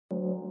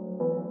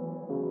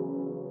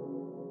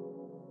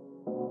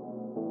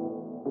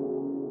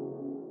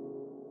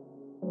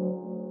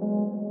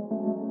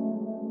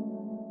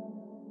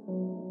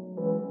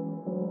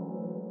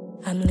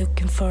I'm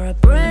looking for a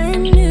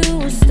brand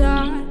new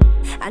start.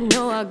 I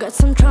know I got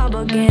some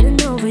trouble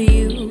getting over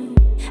you.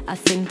 I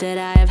think that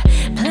I've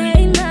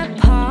played my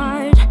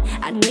part.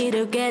 I need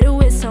to get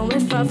away somewhere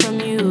far from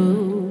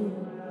you.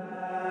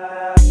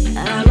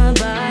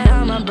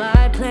 I'ma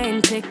buy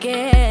plane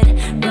ticket,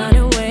 run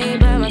away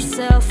by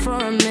myself for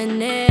a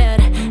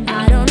minute.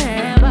 I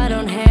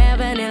don't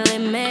have any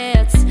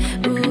limits.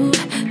 Ooh,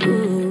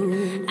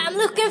 ooh. I'm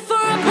looking for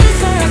a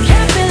place where I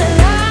can feel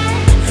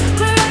alive,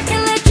 where I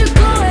can let you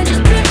go and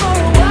just be for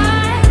a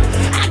while.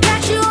 I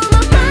got you on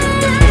my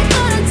mind, I ain't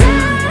gonna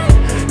die.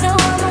 No,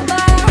 I'm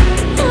about,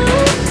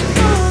 ooh,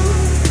 ooh.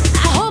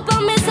 I hope I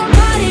meet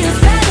somebody who's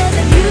better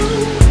than you,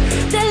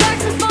 that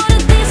likes me for the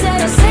things that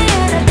I say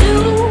and I do.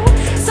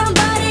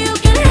 Somebody who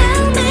can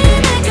help me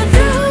make it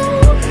through.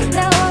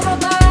 Now I'm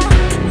about,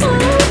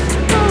 ooh,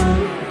 ooh.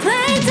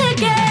 Plane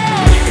ticket,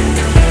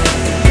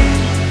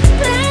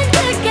 plane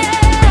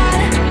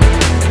ticket,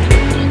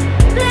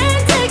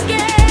 plane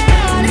ticket.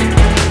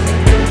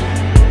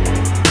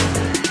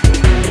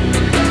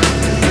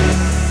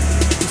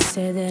 You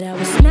said that I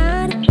was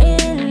not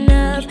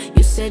enough.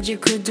 You said you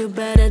could do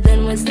better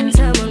than wasting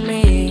time on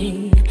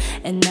me,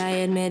 and I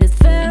admit it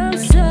felt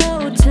so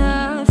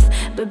tough.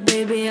 But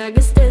baby, I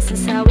guess this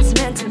is how it's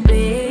meant to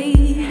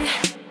be.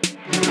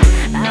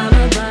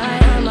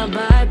 I'ma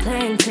buy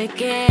plane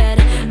ticket,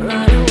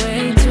 run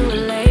away to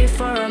LA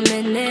for a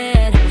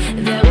minute.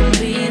 There will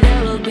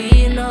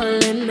be no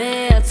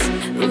limits.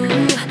 Ooh,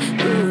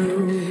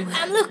 ooh.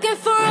 I'm looking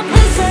for a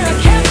place where I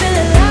can feel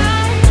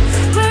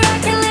alive, where I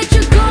can let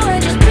you go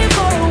and just be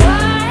for a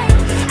while.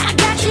 I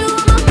got you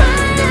on my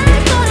mind, I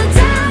ain't gonna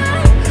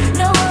die.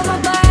 No, I'm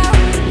about,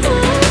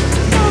 ooh,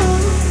 ooh.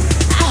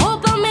 I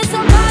hope I meet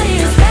somebody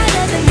who's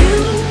better than you,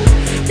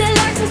 that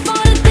likes me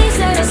for the things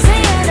that I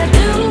say and I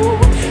do.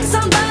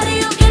 Somebody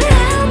who can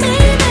help me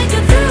make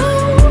it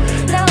through.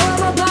 Now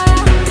I'm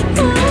about,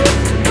 ooh,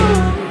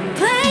 ooh.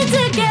 Plane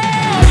ticket,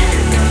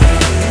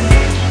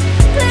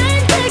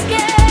 plane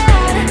ticket,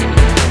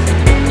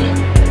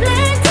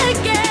 plane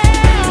ticket.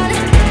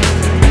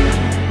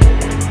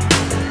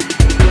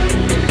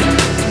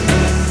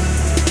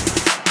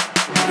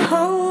 A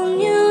whole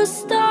new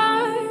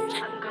start.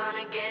 I'm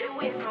gonna get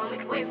away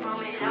from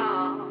it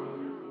all.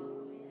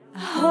 A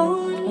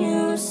whole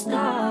new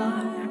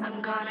start. I'm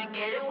gonna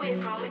get away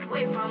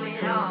from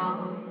it all.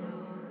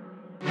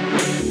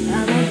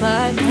 I'ma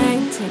buy a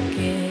plane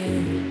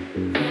ticket,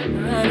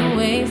 run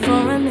away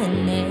for a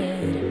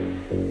minute.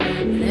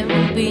 There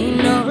will be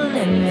no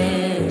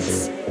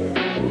limits.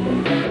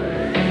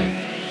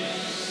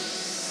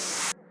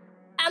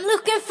 I'm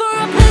looking for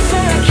a place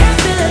where I can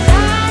feel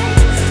alive,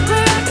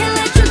 where I can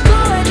let you go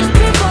and just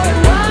be for a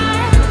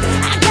while.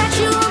 I got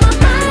you on my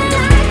mind,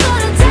 I ain't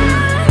gonna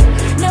die.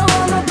 No,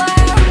 I'm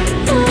about,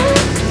 ooh,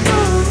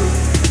 ooh.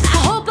 I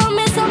hope I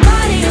meet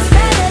somebody who's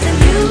better than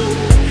you,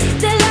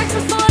 that likes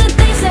me for the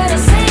things that I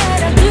say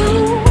and I do.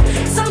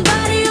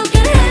 Somebody who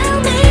can help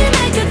me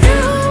make it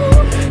through.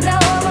 Now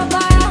I'm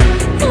about,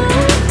 ooh,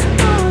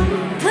 ooh.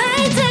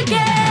 Plane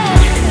ticket,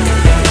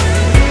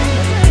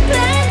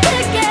 plane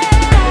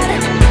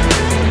ticket,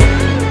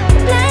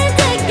 plane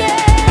ticket.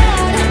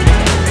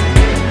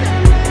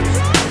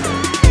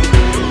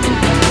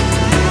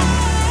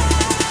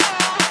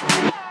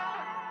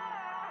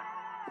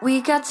 We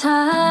got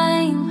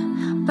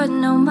time, but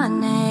no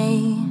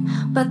money.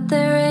 But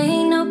there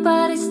ain't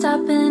nobody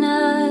stopping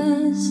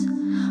us.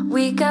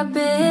 We got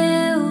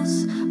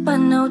bills, but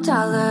no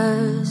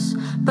dollars.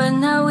 But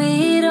now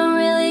we don't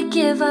really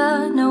give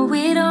up. No,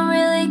 we don't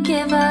really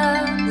give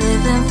up.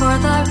 Living for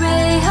that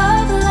ray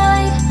of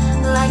light.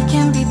 Life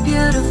can be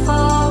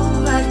beautiful.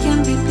 Life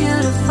can be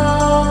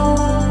beautiful.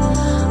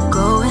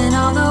 Going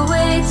all the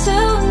way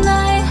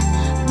tonight,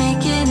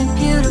 making it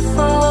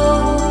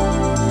beautiful.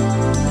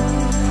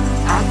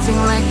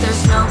 Acting like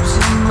there's no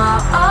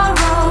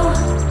tomorrow.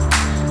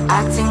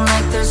 Acting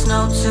like there's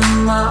no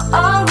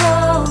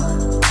tomorrow.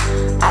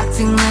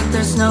 Acting like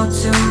there's no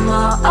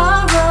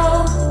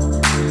tomorrow.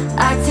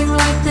 Acting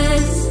like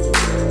this.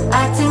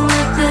 Acting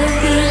like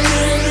this.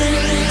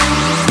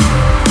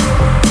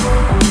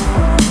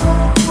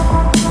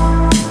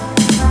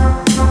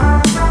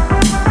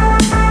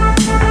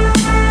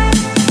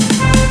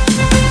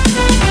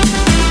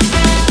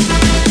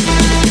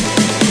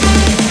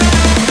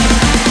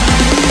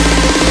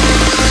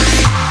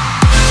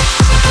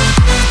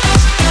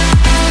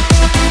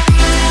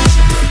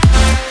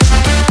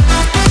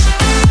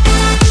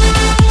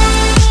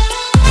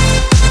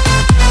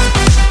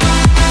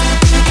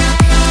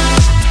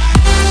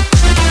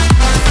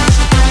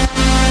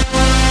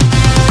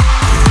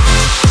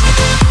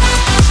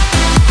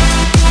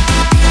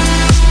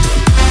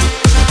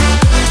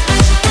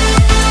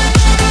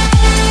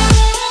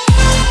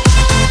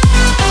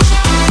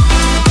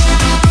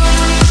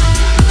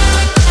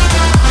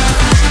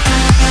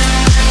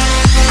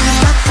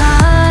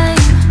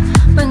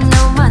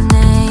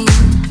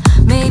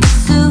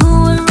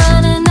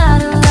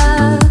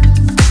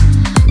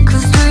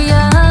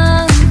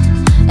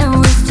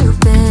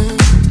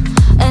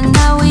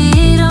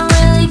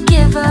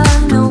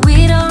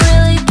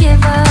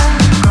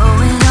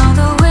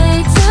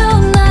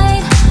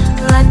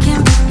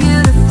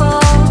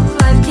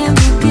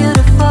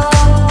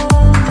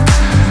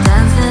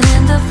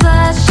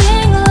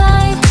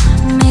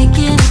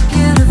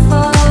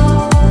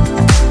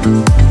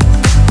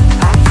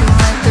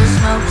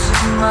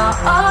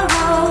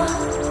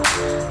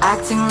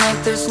 Acting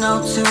like there's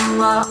no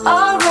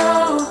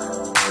tomorrow.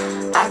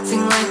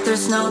 Acting like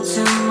there's no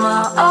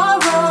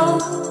tomorrow.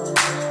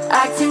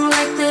 Acting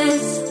like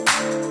this.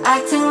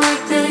 Acting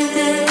like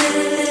this.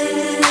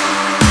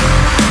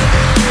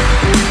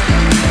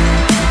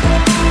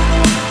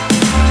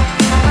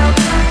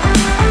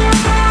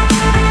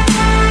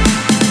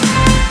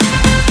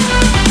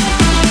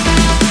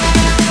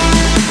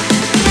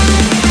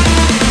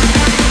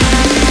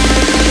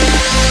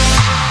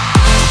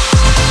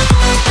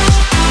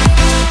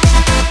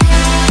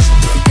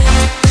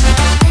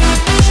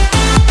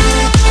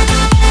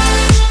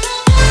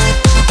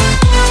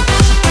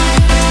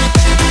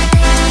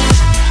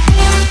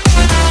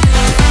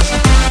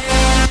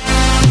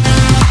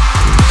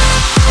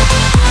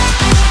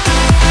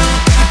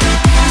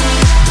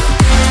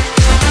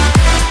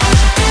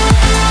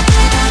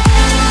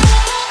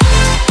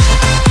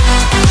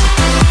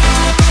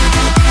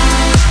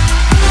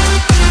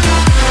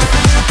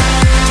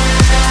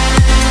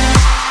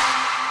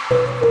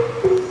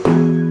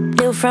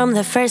 From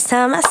the first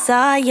time I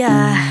saw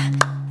ya,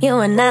 you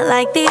were not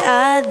like the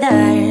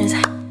others.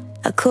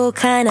 A cool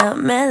kind of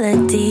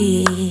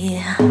melody.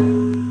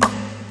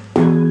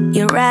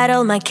 You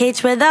rattled my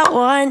cage without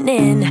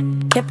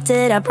warning, kept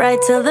it up right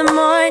till the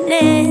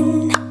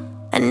morning.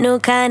 A new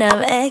kind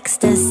of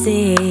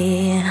ecstasy.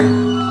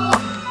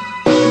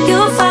 You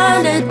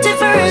found a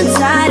different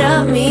side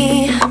of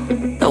me,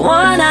 the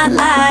one I'd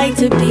like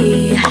to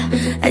be.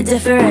 A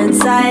different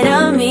side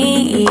of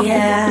me,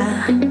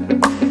 yeah.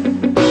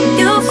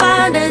 You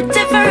found a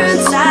different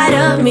side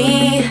of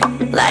me,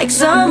 like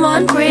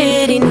someone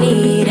pretty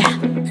neat.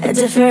 A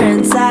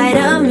different side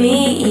of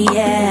me,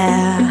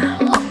 yeah.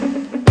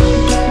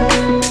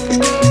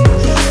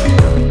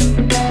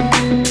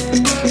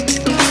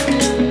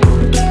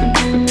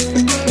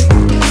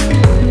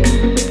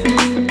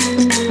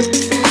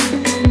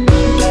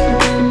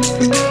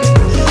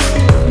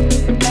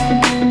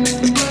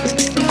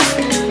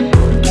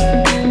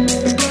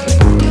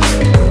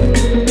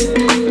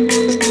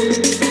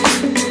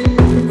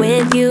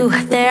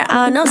 There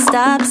are no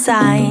stop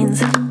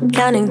signs,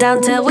 counting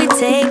down till we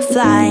take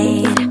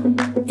flight.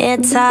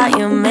 It's how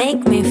you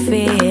make me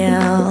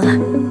feel.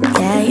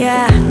 Yeah,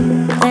 yeah.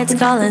 Let's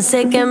call in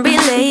sick and be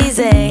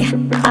lazy.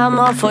 I'm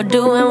all for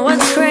doing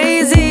what's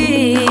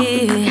crazy,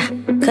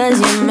 'cause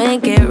you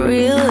make it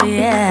real,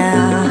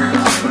 yeah.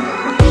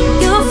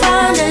 You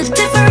found a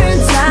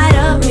different side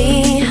of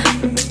me,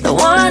 the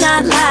one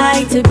I'd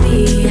like to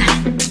be.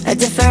 A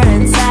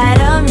different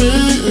side of me,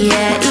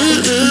 yeah,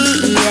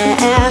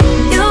 yeah.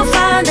 You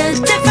found a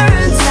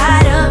different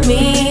side of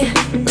me,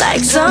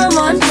 like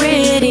someone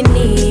pretty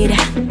neat.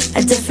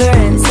 A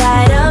different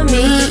side of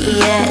me,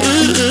 yeah,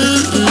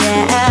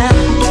 yeah.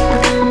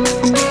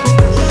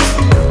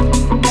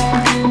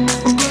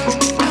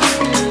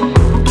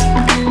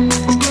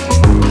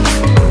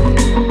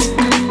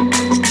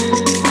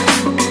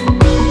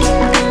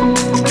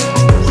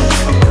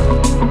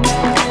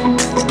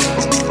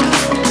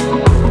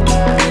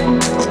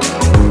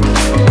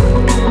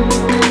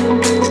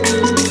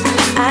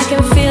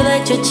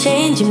 You're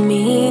changing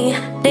me,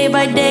 day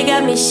by day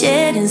got me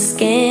shedding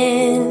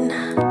skin.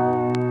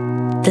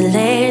 The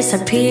layers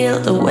are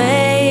peeled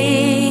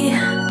away,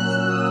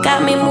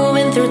 got me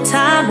moving through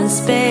time and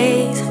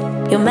space.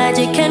 Your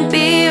magic can't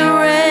be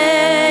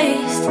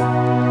erased,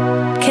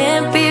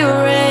 can't be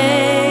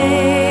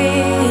erased.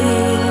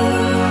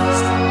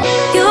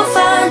 You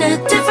found a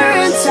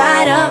different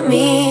side of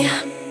me,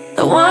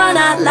 the one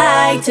I'd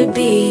like to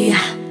be.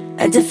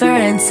 A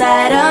different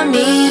side of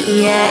me,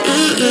 yeah,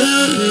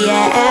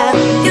 yeah.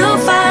 You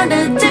found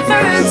a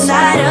different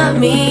side of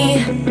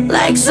me,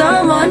 like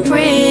someone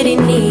pretty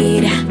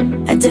neat.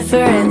 A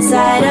different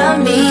side of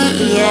me,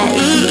 yeah,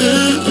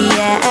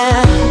 yeah.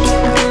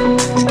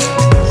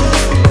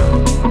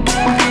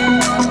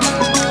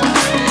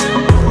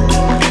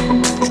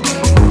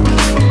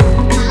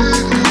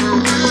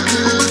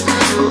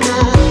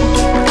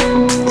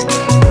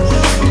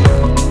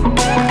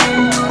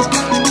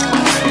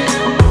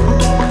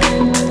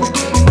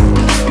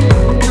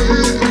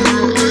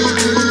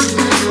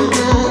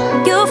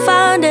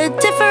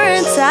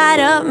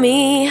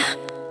 Me,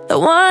 the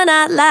one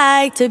I'd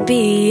like to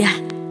be.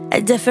 A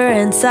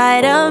different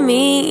side of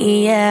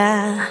me,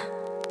 yeah.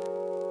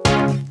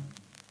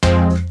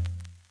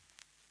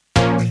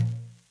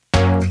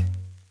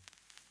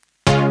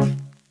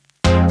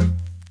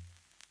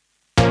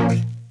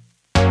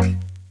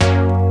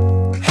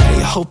 Hey,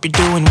 I hope you're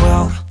doing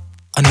well.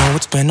 I know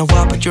it's been a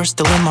while, but you're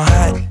still in my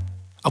head.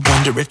 I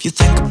wonder if you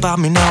think about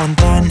me now and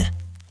then,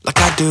 like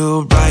I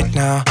do right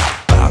now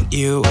about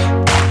you.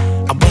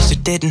 I wish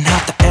it didn't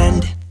have to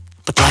end,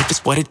 but life is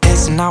what it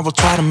is and I will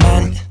try to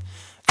mend.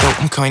 Though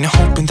I'm kinda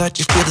hoping that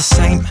you feel the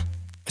same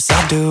as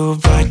I do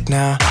right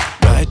now,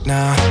 right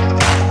now.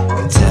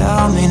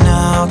 Tell me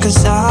now,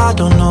 'cause I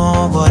don't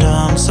know what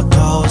I'm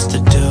supposed to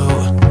do.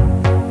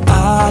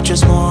 I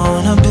just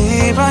wanna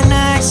be right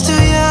next to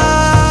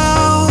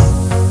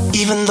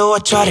you. Even though I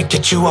try to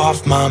get you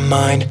off my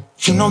mind,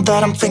 you know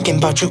that I'm thinking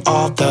about you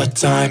all the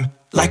time.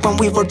 Like when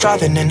we were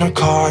driving in our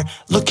car,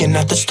 looking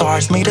at the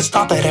stars, made us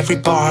stop at every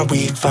bar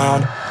we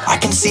found. I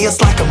can see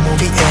us like a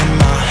movie in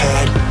my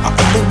head. I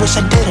only wish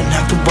I didn't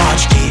have to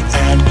watch the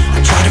end.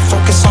 I try to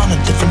focus on a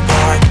different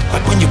part,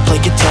 like when you play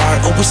guitar,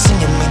 always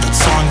singing me that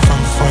song from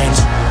Friends.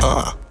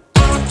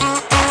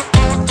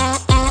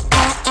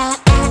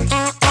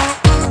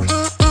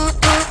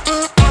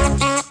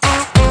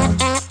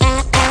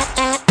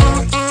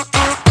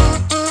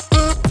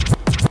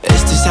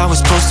 Is this how it's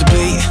supposed to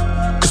be?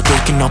 Cause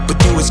breaking up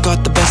with you has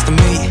got the best of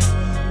me.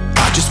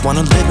 I just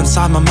wanna live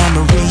inside my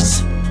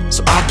memories,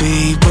 so I'll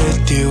be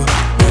with you,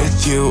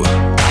 with you.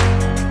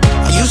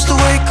 I used to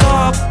wake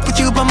up with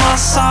you by my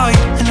side,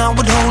 and I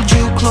would hold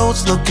you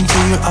close, look into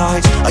your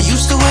eyes. I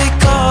used to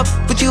wake up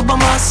with you by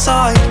my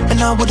side,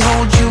 and I would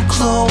hold you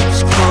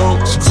close,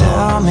 close.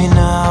 Tell me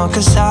now,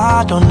 cause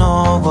I don't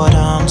know what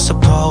I'm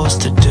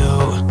supposed to do.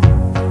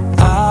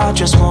 I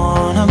just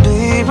wanna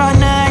be right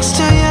next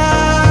to you.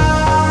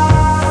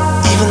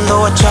 Even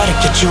though I try to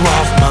get you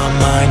off my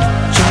mind,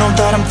 you know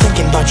that I'm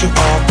thinking about you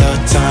all the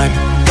time.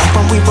 Like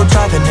when we were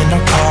driving in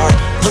our car,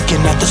 looking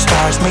at the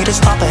stars, made us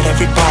stop at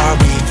every bar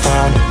we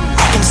found.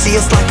 I can see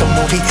us like a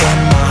movie in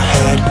my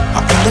head.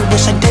 I only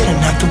wish I didn't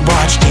have to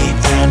watch the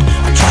end.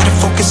 I try to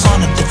focus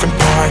on a different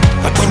part,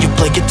 like when you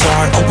play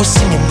guitar, always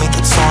singing me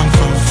that song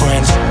from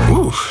Friends.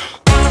 Ooh.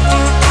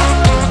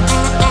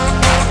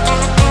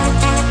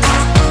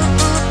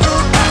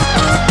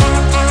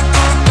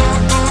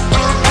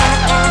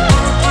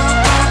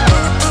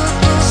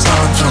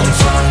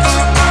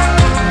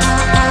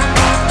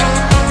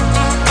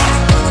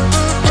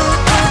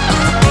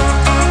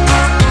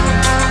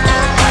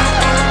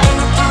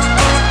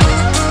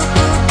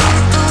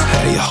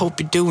 Hope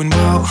you're doing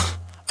well.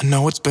 I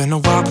know it's been a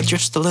while, but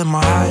you're still in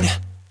my head.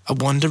 I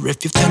wonder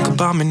if you think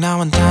about me now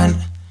and then,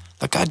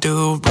 like I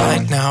do right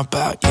now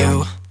about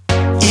you.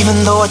 Even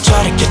though I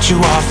try to get you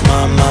off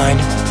my mind,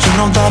 you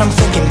know that I'm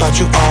thinking about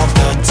you all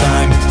the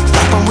time.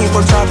 Like when we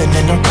were driving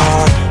in our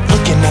car,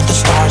 looking at the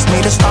stars,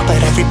 made us stop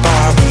at every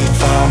bar we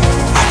found.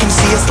 I can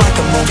see us like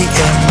a movie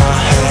in my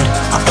head.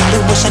 I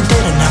only wish I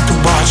didn't have to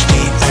watch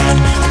the end.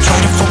 I try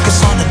to focus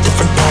on a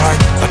different part,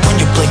 like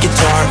when you play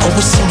guitar,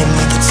 always singing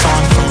me that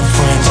song from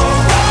Friends.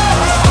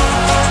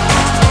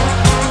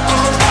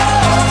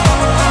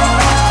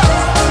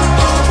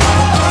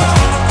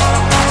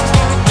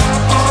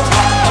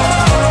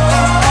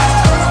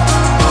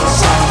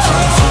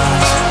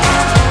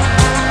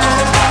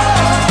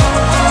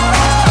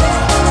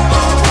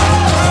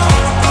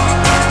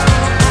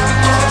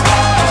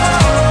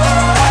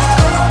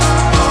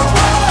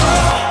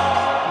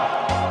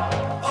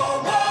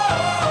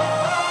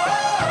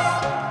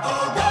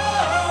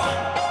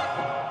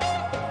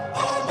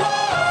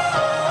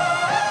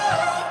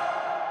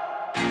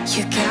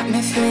 You got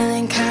me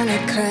feeling kinda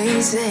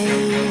crazy.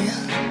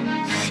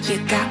 You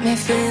got me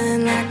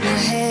feeling like my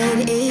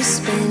head is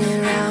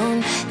spinning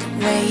round. The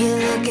way you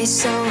look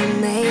is so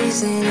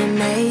amazing,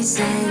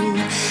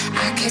 amazing.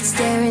 I could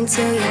stare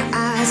into your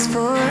eyes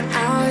for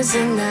hours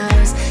and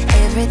hours.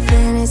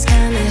 Everything is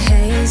kinda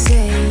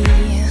hazy.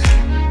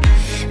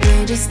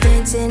 We're just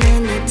dancing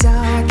in the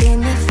dark, in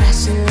the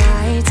flashing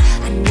lights.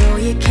 I know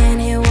you can't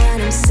hear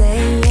what I'm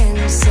saying,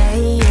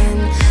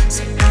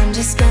 so I'm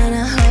just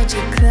gonna hold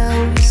you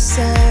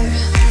closer.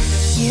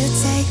 You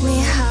take me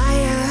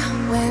higher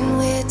when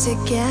we're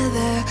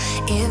together.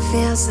 It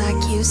feels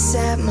like you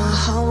set my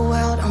whole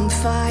world on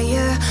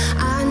fire.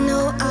 I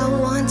know I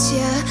want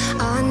you,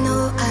 I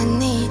know I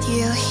need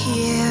you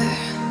here.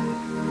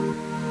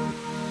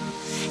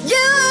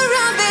 You're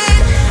a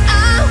bit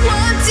I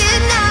want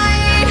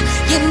tonight.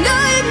 You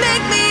know you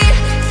make me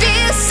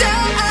feel so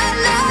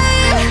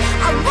alive.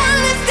 I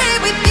wanna stay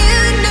with you,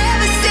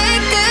 never say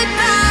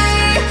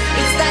goodbye.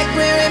 It's like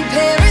we're in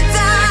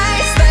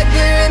paradise, like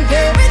we're in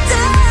paradise.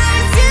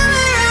 You're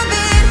a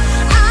bit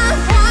I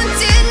want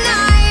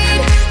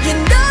tonight. You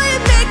know you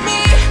make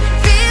me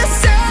feel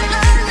so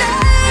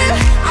alive.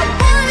 I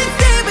wanna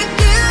stay with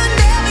you,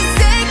 never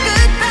say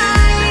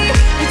goodbye.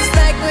 It's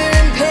like we're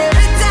in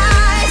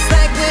paradise,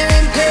 like we're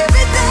in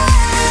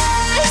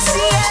paradise,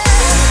 yeah.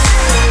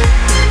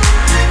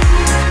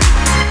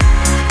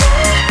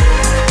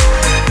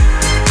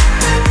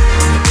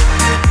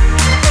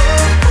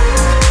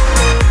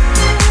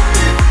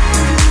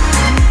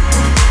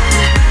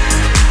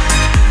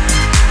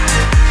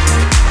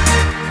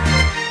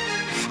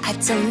 I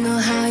don't know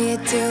how you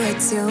do it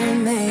to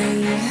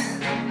me,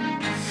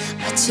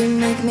 but you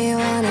make me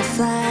wanna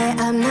fly.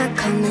 I'm not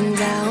coming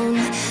down.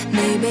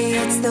 Maybe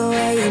it's the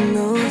way you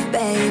move,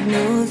 babe,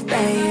 move,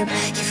 babe.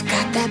 You've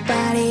got that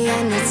body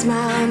and that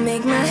smile,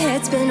 make my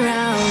head spin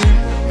round.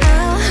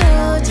 I'll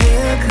hold you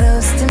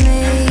close to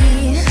me.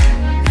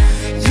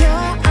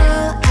 You're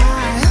all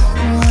I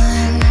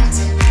want,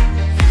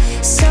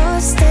 so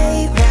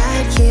stay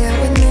right here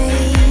with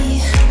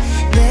me.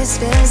 This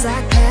feels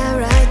like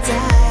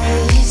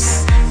paradise.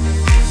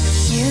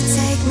 You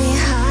take me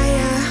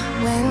higher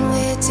when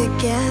we're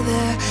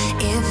together.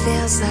 It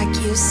feels like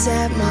you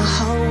set my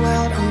whole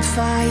world on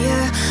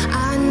fire.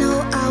 I know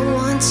I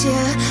want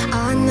you,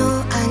 I know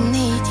I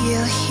need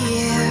you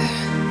here.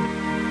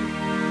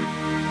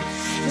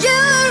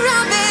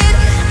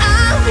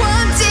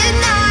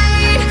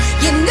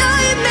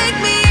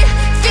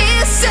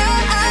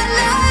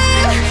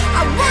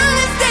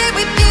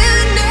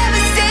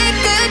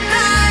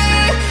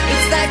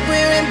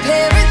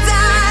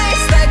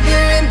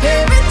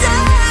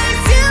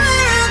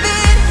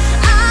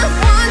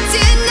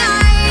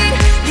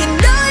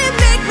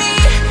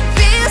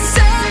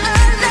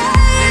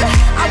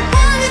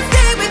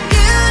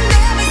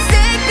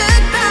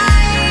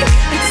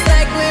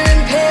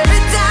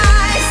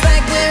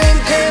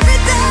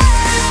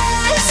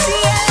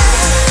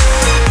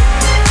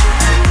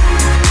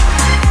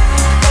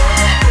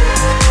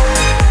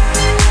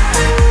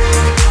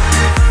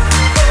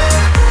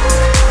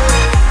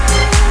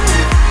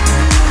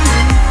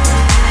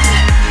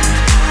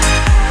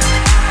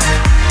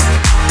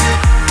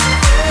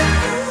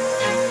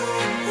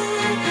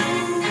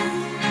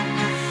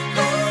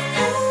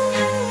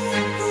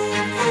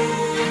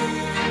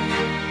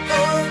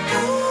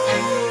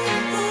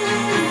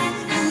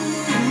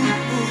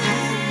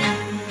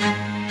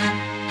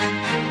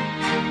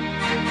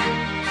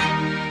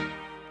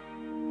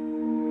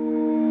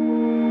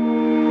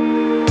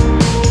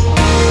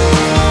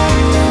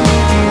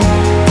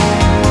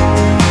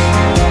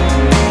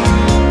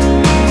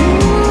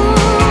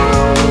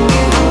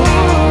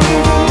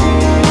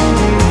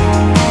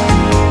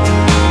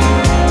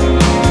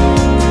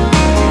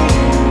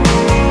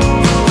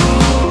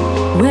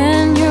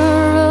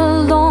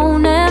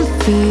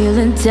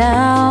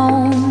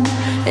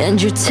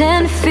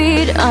 10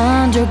 feet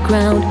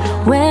underground.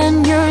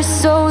 When you're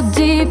so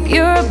deep,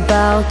 you're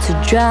about to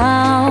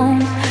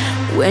drown.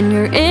 When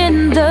you're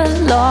in the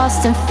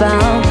lost and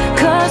found,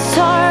 'cause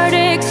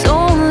heartaches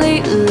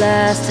only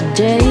last a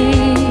day.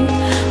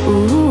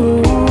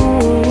 Ooh,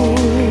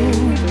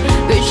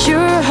 but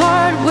your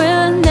heart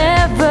will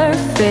never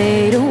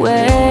fade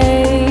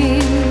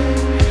away.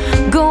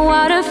 Go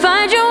out and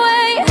find your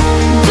way.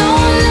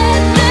 Don't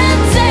let them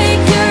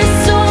take your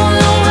soul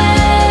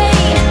away.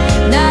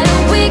 Not a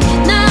week,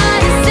 not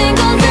a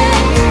single day.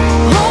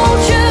 Hold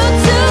true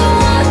to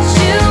what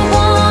you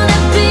wanna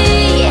be.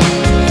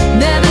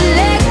 Never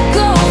let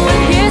go,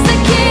 and here's the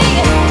key.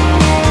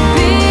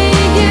 Be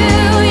you,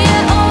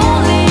 yeah,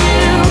 only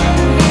you,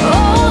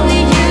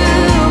 only you.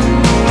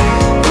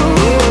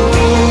 Ooh.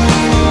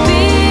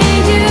 Be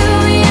you,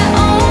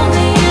 yeah,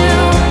 only you,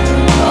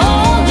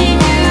 only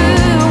you.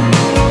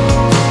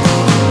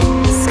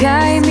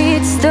 Sky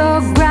meets the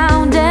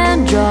ground and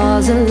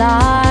draws a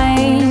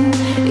line.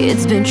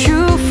 It's been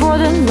true for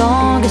the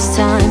longest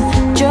time.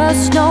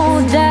 Just know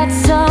that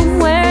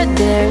somewhere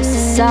there's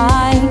a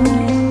sign.